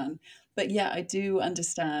she's done. But yeah, I do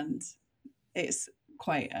understand it's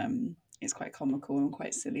it's quite comical and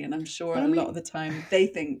quite silly. And I'm sure But I a lot mean, of the time they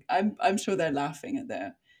think, I'm sure they're laughing at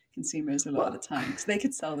their consumers a lot of the well, time because they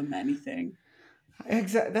could sell them anything.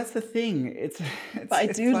 exactly. That's the thing. It's But it's I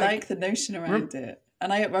it's do like like, the notion rem- around it.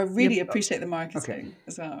 And I yeah. really appreciate the Okay. marketing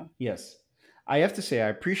as well. Yes. I have to say, I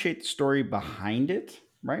appreciate the story behind it,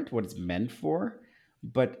 right? What it's meant for.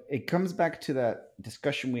 But it comes back to that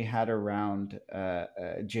discussion we had around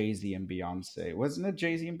Jay Z and Beyonce. Wasn't it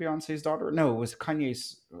Jay Z and Beyonce's daughter? No, it was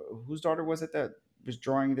Kanye's. Whose daughter was it that was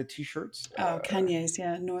drawing the t shirts? Oh, Kanye's,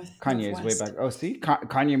 yeah, Kanye's way back. Northwest. Oh, see,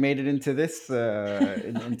 Kanye made it into this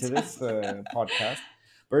into this podcast.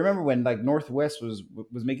 But remember when like Northwest was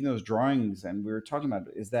making those drawings, and we were talking about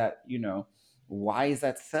is that why is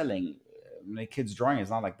that selling? My kid's drawing is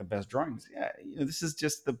not like the best drawings. Yeah, this is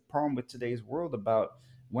just the problem with today's world. About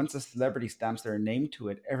once a celebrity stamps their name to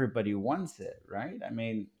it, everybody wants it, right? I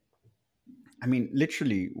mean,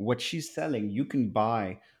 literally, what she's selling, you can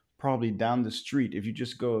buy probably down the street. If you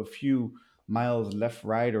just go a few miles left,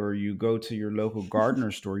 right, or you go to your local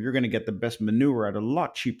gardener store, you're going to get the best manure at a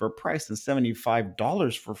lot cheaper price than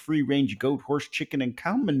 $75 for free range goat, horse, chicken, and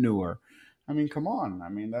cow manure. I mean, come on. I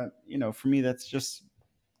mean, for me, that's just,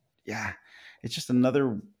 yeah, it's just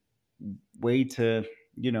another way to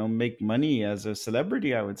make money as a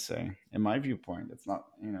celebrity, I would say. In my viewpoint, it's not,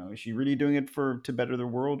 is she really doing it for to better the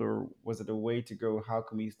world, or was it a way to go, how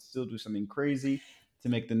can we still do something crazy to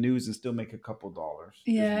make the news and still make a couple dollars,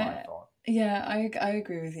 is my Yeah, thought. yeah, I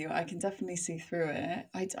agree with you. I can definitely see through it.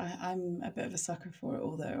 I'm a bit of a sucker for it,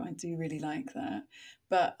 although I do really like that.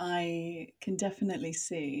 But I can definitely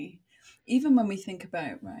see. even when we think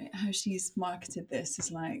about, right, how she's marketed this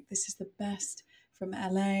is like, this is the best from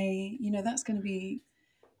LA, that's going to be,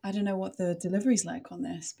 I don't know what the delivery's like on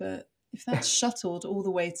this, but if that's shuttled all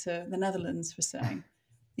the way to the Netherlands, for say,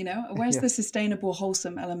 where's Yeah. the sustainable,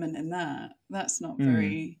 wholesome element in that? That's not Mm.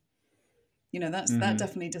 very, that Hmm.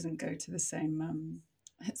 definitely doesn't go to the same,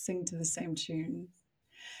 sing to the same tune.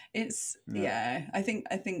 It's, Yeah. yeah, I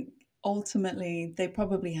think ultimately they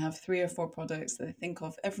probably have three or four products that they think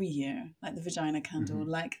of every year, like the vagina candle, Hmm.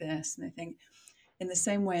 like this, and they think in the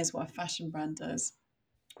same way as what a fashion brand does,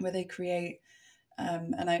 where they create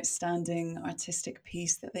an outstanding artistic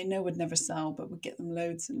piece that they know would never sell, but would get them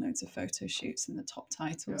loads and loads of photo shoots in the top Yeah.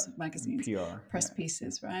 titles of And magazines, PR. press Yeah. Yeah.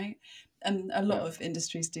 pieces, right? And a lot Yeah. of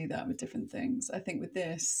industries do that with different things. I think with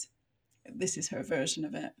this is her version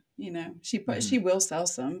of it. She Hmm. will sell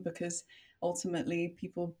some because ultimately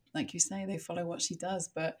people, like you say, they follow what she does.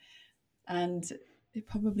 But and it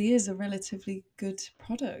probably is a relatively good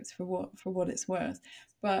product for what it's worth.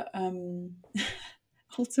 But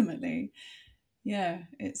ultimately, yeah,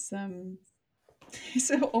 it's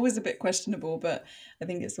always a bit questionable, but I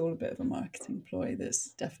think it's all a bit of a marketing ploy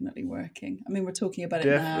that's definitely working. I mean, we're talking about it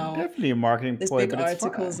now. Definitely a marketing There's ploy, big but it's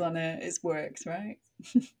articles fun. on it. It's worked, right?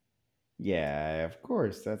 Yeah, of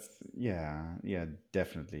course. That's yeah, yeah,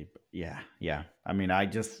 definitely. Yeah, yeah. I mean,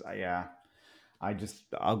 yeah,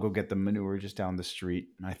 I'll go get the manure just down the street.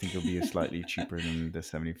 I think it'll be slightly cheaper than the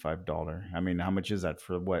 $75. I mean, how much is that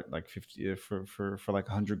for what, like 50 for like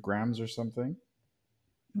 100 grams or something?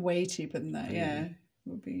 Way cheaper than that, yeah. Crazy.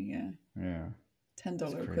 Would be, yeah, Yeah, it's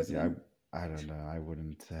 $10 crazy. equivalent. I don't know. I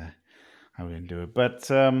wouldn't do it. But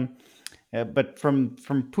from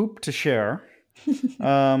poop to share.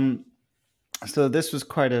 Um, so this was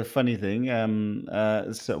quite a funny thing.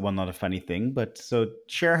 Well, not a funny thing, but so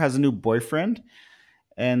Cher has a new boyfriend,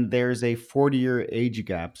 and there's a 40-year age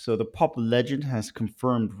gap. So the pop legend has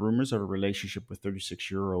confirmed rumors of a relationship with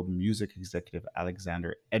 36-year-old music executive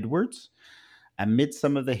Alexander Edwards. Amid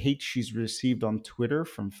some of the hate she's received on Twitter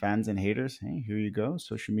from fans and haters, hey, here you go,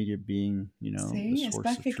 social media being, the See, it's source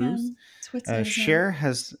back of truth. again. Twitter's a. Cher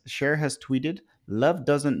has tweeted, "Love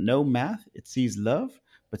doesn't know math; it sees love."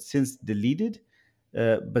 But since deleted,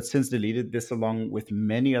 this along with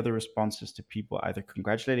many other responses to people either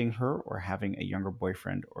congratulating her or having a younger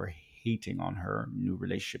boyfriend or hating on her new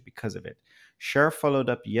relationship because of it. Cher followed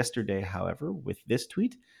up yesterday, however, with this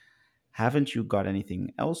tweet: "Haven't you got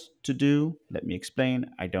anything else to do? Let me explain.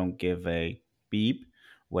 I don't give a beep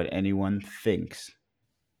what anyone thinks."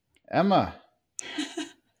 Emma,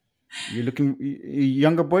 you're looking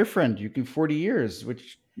younger boyfriend. You can 40 years,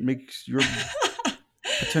 which makes your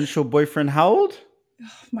potential boyfriend how old?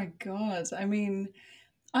 Oh my God. I mean,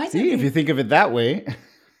 I don't See, if you think. think of it that way.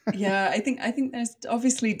 Yeah, I think there's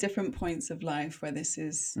obviously different points of life where this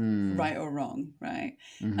is Mm, right or wrong, right?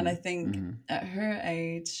 And I mhm, think mhm, at her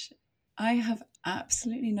age, I have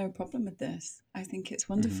absolutely no problem with this. I think it's mhm,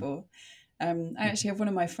 wonderful. I actually have one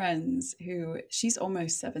of my friends who she's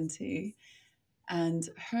almost 70, and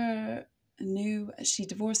she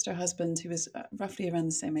divorced her husband, who was roughly around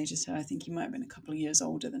the same age as her. I think he might have been a couple of years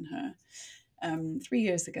older than her, 3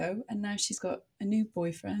 years ago. And now she's got a new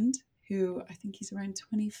boyfriend who I think he's around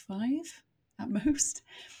 25 at most.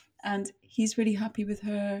 And he's really happy with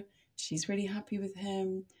her. She's really happy with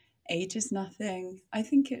him. Age is nothing. I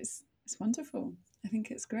think it's wonderful. I think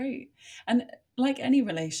it's great. And like any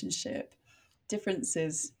relationship,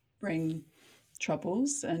 differences bring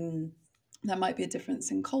troubles, and that might be a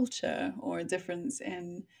difference in culture or a difference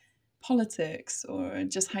in politics or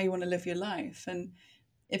just how you want to live your life. And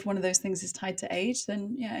if one of those things is tied to age,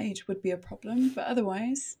 then yeah, age would be a problem. But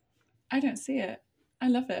otherwise, I don't see it. I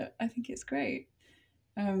love it. I think it's great.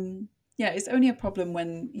 Yeah, it's only a problem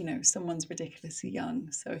when someone's ridiculously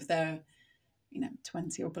young. So if they're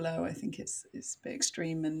 20 or below, I think it's a bit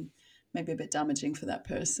extreme and maybe a bit damaging for that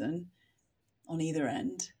person on either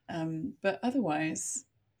end. But otherwise,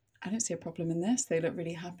 I don't see a problem in this. They look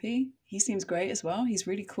really happy. He seems great as well. He's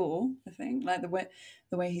really cool. I think like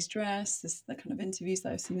the way he's dressed, the kind of interviews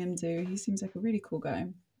that I've seen him do. He seems like a really cool guy.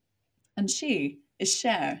 And she is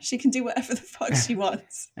Cher. She can do whatever the fuck she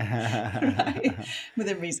wants, right? mhm.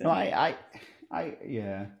 Within No, reason.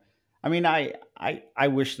 yeah. I mean, I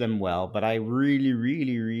wish them well, but I really,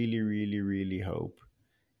 really, really, really, really hope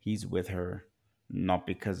he's with her, not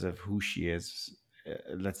because of who she is,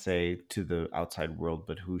 let's say to the outside world,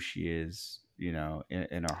 but who she is, in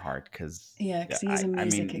her heart. Because Yeah, because he is a I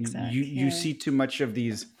music mean, you exec. you Yeah. see too much of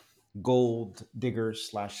these gold diggers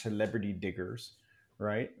slash celebrity diggers,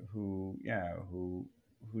 right? Who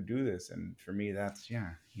do this, and for me, that's,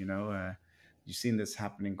 you've seen this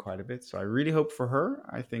happening quite a bit. So I really hope for her.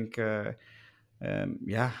 I think,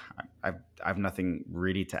 yeah, I've nothing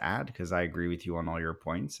really to add because I agree with you on all your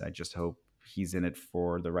points. I just hope he's in it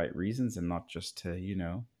for the right reasons and not just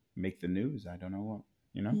to, make the news. I don't know what,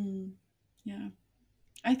 you know? Mm, yeah,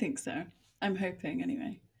 I think so. I'm hoping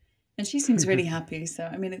anyway. And she seems really happy. So,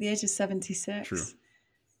 I mean, at the age of True, 76,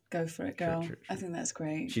 go for it, true, girl. true, I true. think that's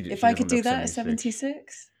great. If She I could doesn't do look that at 76.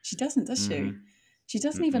 76, she doesn't, does she? Mm-hmm. She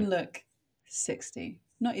doesn't even Mm-mm. look 60.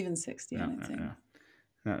 Not even 60, I No, don't no, think. no.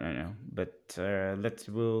 No, no, no. But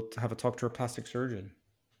we'll have a talk to a plastic surgeon.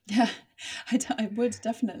 Yeah, I would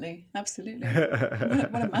definitely. Absolutely.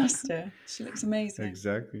 What a master. She looks amazing.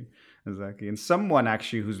 Exactly, exactly. And someone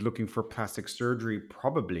actually who's looking for plastic surgery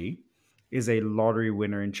probably is a lottery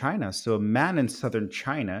winner in China. So a man in southern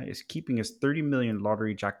China is keeping his 30 million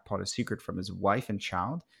lottery jackpot a secret from his wife and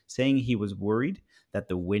child, saying he was worried that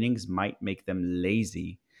the winnings might make them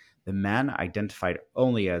lazy. The man, identified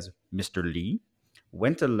only as Mr. Li,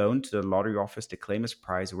 went alone to the lottery office to claim his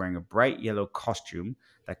prize wearing a bright yellow costume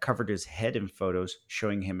that covered his head in photos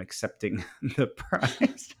showing him accepting the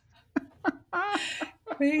prize.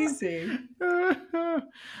 Crazy.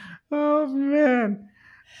 Oh man.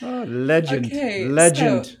 Oh, legend, Okay, so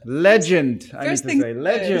legend, first legend. I need first to things say first.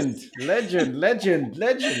 legend, legend, legend,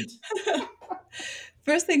 legend.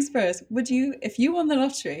 First things first, would you, if you won the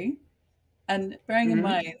lottery, and bearing in Hmm.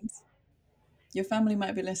 mind your family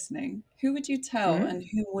might be listening, who would you tell Hmm. and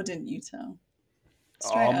who wouldn't you tell?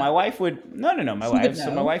 Straight Oh, my up. wife would. No, no, no. My She would wife. So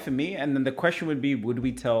my know. wife and me, and then the question would be, would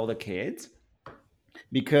we tell the kids?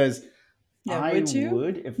 Because Yeah, I would you?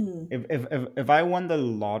 would, if Hmm. if I won the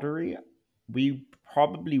lottery, we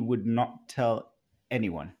probably would not tell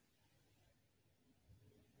anyone.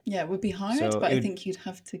 Yeah, it would be hard, So but it I would. think you'd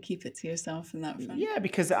have to keep it to yourself in that front. Yeah,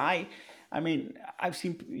 because I mean, I've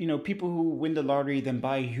seen people who win the lottery then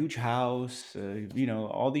buy a huge house,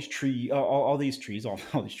 all these all these trees, all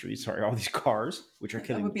these trees, sorry, all these cars, which are That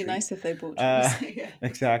killing would the be trees. nice if they bought Uh, trees. Yeah.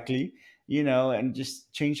 exactly, and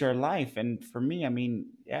just change their life. And for me, I mean,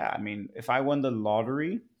 yeah, I mean, if I won the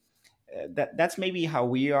lottery, that's maybe how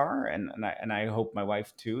we are, and I hope my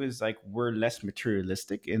wife too is like we're less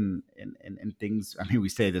materialistic in things. I mean, we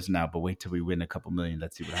say this now, but wait till we win a couple million.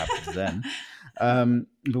 Let's see what happens then.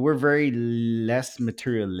 But we're very less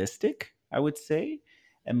materialistic, I would say,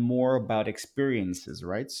 and more about experiences,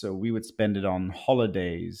 right? So we would spend it on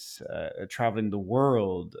holidays, traveling the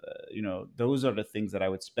world. Those are the things that I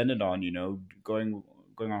would spend it on.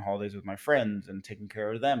 Going on holidays with my friends and taking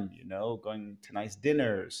care of them. Going to nice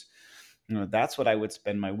dinners. That's what I would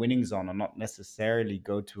spend my winnings on, and not necessarily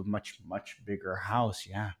go to a much bigger house.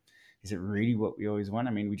 Yeah, is it really what we always want?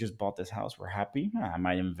 I mean, we just bought this house, we're happy. I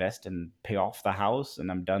might invest and pay off the house and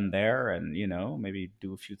I'm done there, and maybe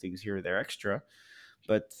do a few things here or there extra.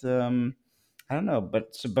 But I don't know.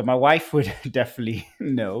 But my wife would definitely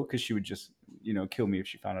know, because she would just kill me if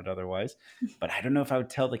she found out otherwise. But I don't know if I would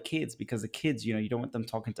tell the kids, because the kids, you don't want them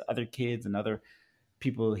talking to other kids and other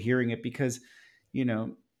people hearing it, because you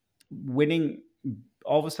know winning,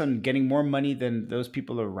 all of a sudden getting more money than those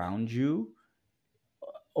people around you,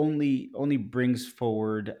 only brings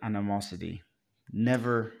forward animosity,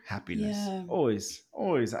 never happiness. Yeah. Always,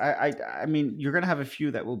 always. I mean, you're gonna have a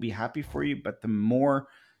few that will be happy for you, but the more,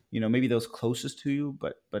 maybe those closest to you,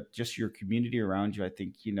 but just your community around you, I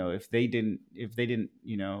think, if they didn't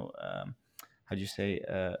how do you say,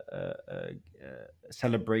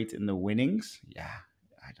 celebrate in the winnings. Yeah,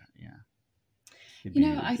 I don't. Yeah, it'd You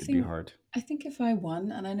know, be I it'd be think hard. I think if I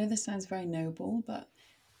won, and I know this sounds very noble, but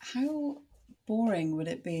how boring would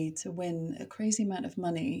it be to win a crazy amount of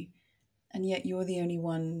money and yet you're the only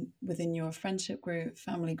one within your friendship group,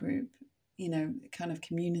 family group, kind of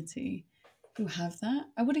community who have that?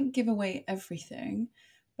 I wouldn't give away everything,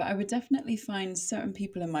 but I would definitely find certain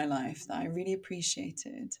people in my life that I really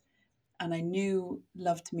appreciated and I knew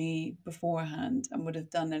loved me beforehand and would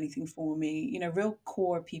have done anything for me, real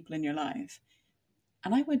core people in your life,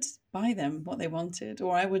 and I would buy them what they wanted,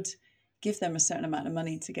 or I would give them a certain amount of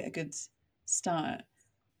money to get a good start.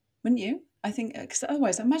 Wouldn't you? I think, because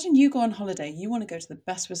otherwise, imagine you go on holiday, you want to go to the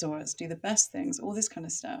best resorts, do the best things, all this kind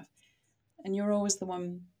of stuff, and you're always the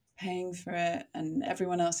one paying for it, and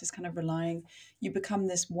everyone else is kind of relying. You become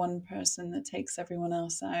this one person that takes everyone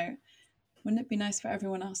else out. Wouldn't it be nice for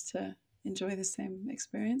everyone else to enjoy the same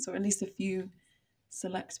experience, or at least a few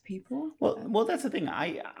select people? Well, that's the thing.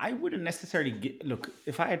 I wouldn't necessarily look,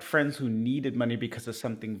 if I had friends who needed money because of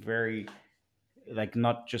something very, like,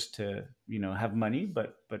 not just to have money,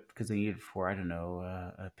 but because they need it for, I don't know,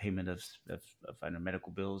 a payment of I don't know,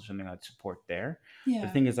 medical bills or something. I'd support there. But the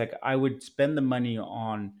Yeah. thing is, like, I would spend the money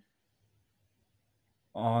on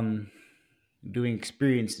doing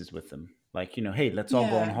experiences with them. Like, hey, let's all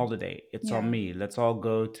go on Yeah. holiday. It's on Yeah. me. Let's all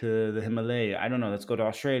go to the Himalaya. I don't know. Let's go to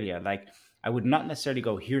Australia. Like, I would not necessarily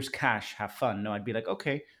go, here's cash, have fun. No, I'd be like,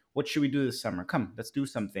 okay, what should we do this summer? Come, let's do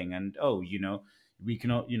something. And, oh, we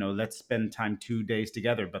can, let's spend time 2 days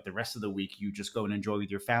together, but the rest of the week you just go and enjoy with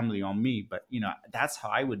your family on me. But, that's how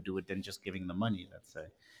I would do it than just giving the money, let's say,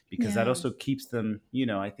 because that Yeah. also keeps them,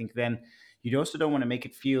 I think then you also don't want to make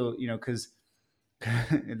it feel, because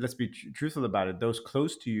let's be truthful about it. Those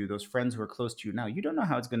close to you, those friends who are close to you now, you don't know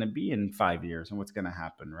how it's going to be in 5 years and what's going to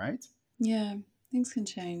happen, right? Yeah. Things can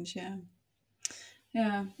change. Yeah.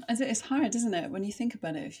 Yeah. It's hard, isn't it? When you think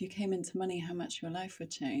about it, if you came into money, how much your life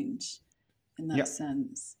would change in that Yeah,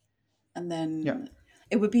 sense. And yeah, then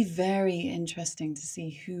it would be very interesting to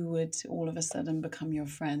see who would all of a sudden become your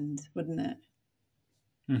friend, wouldn't it?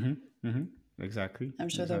 mm-hmm, mm-hmm. Exactly, I'm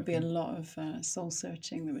sure there would be a exactly. lot of soul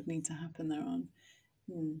searching that would need to happen there on.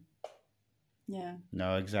 Hmm. Yeah.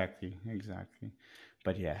 No, exactly, exactly.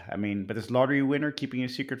 But yeah, I mean, but this lottery winner keeping a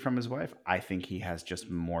secret from his wife, I think he has just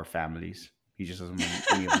more families. He just doesn't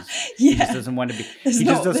want any of his. He just Yeah. doesn't want to be. There's He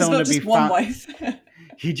just not doesn't there's want not to be just one found. wife.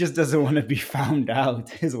 He just doesn't want to be found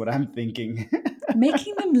out. Is what I'm thinking.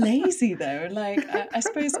 Making them lazy though, like I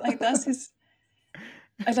suppose like that's his.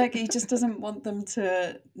 I like he just doesn't want them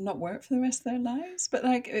to not work for the rest of their lives. But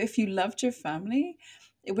like if you loved your family,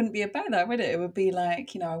 it wouldn't be about that, would it? It would be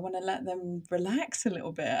like, I want to let them relax a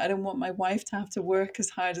little bit. I don't want my wife to have to work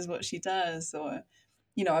as hard as what she does, or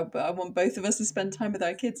I want both of us to spend time with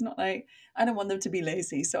our kids. Not like I don't want them to be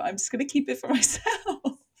lazy, so I'm just going to keep it for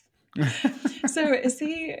myself. So is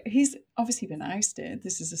he's obviously been ousted.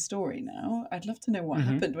 This is a story now. I'd love to know what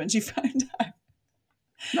Hmm. happened when she found out.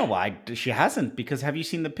 No, she hasn't, because have you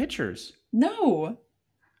seen the pictures? No.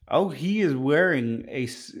 Oh, he is wearing a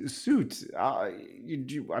suit. I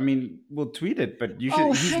mean, we'll tweet it, but you should.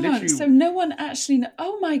 Oh, He's hang on. literally. So no one actually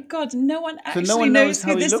oh my god, no one So no actually one knows knows who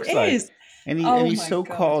how he this looks like, is. and Oh he's my so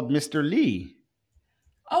god. called Mr. Lee.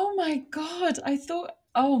 Oh my god. I thought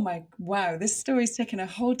oh my wow, this story's taken a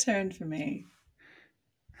whole turn for me.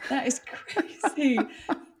 That is crazy.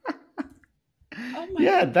 Oh my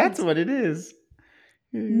Yeah, god. that's what it is.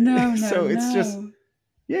 No, no, So it's just, no.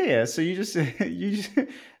 yeah, yeah. So you just you just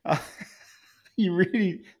uh, you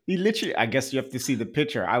literally. I guess you have to see the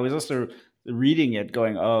picture. I was also reading it,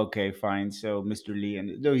 going, "Oh, okay, fine." So Mr. Lee,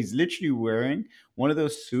 and no, he's literally wearing one of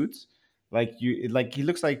those suits. Like he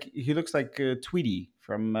looks like Tweety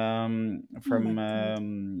Oh my god.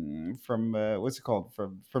 from what's it called,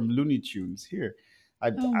 from Looney Tunes. Here,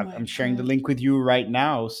 Oh I'm my sharing the god. link with you right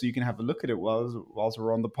now, so you can have a look at it whilst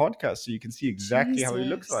we're on the podcast, so you can see exactly how he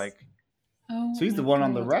looks Jesus. like. Oh So he's the my one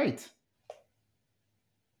on the god. right.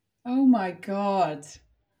 Oh my god.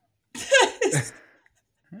 How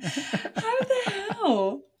the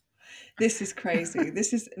hell? This is crazy.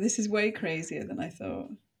 This is way crazier than I thought.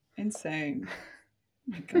 Insane. Oh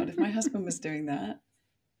my god, if my husband was doing that,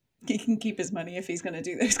 he can keep his money if he's going to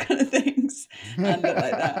do those kind of things and look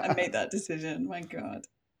like that and make that decision. My god.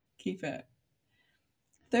 Keep it.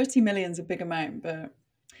 30 million is a big amount, but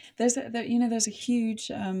there's a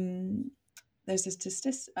huge there's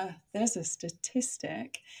a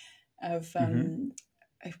statistic of Hmm.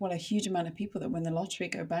 a huge amount of people that win the lottery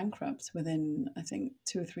go bankrupt within I think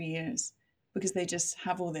 2 or 3 years because they just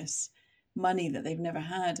have all this money that they've never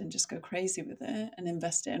had and just go crazy with it and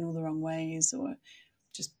invest it in all the wrong ways or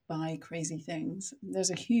just buy crazy things.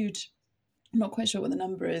 There's a huge I'm not quite sure what the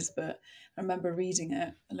number is, but I remember reading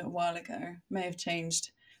it a little while ago. May have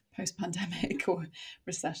changed post-pandemic or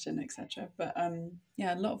recession, etc. But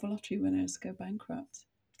yeah, a lot of lottery winners go bankrupt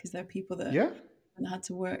because they're people that Yeah, haven't had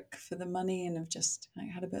to work for the money and have just like,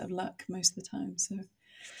 had a bit of luck most of the time. So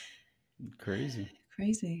crazy.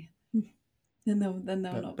 crazy. Then they'll But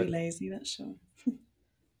not be but lazy. That's sure.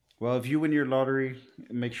 well, if you win your lottery,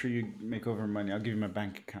 make sure you make over money. I'll give you my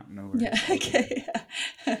bank account. No Yeah. worries, all good.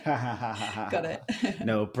 Okay. Got it.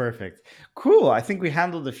 No, perfect, cool. I think we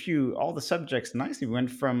handled all the subjects nicely. We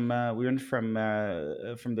went from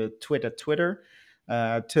the Twitter,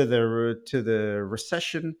 to the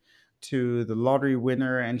recession, to the lottery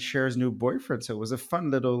winner and Cher's new boyfriend. So it was a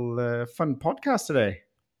fun podcast today.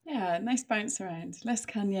 Yeah. Nice bounce around. Less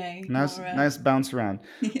Kanye, Nice, more. nice bounce around.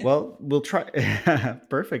 Yeah. Well, we'll try.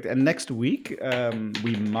 Perfect. And next week,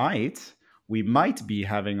 we might be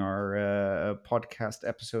having our podcast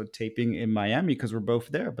episode taping in Miami because we're both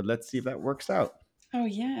there. But let's see if that works out. Oh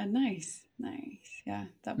yeah, nice, nice. Yeah,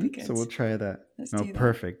 that'd be So good. we'll try that. Let's No, do that.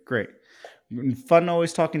 perfect, great. Fun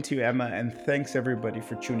always talking to you, Emma. And thanks everybody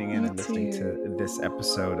for tuning in You and listening too. to this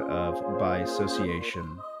episode of By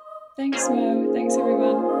Association. Thanks, Mo. Thanks,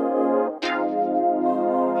 everyone.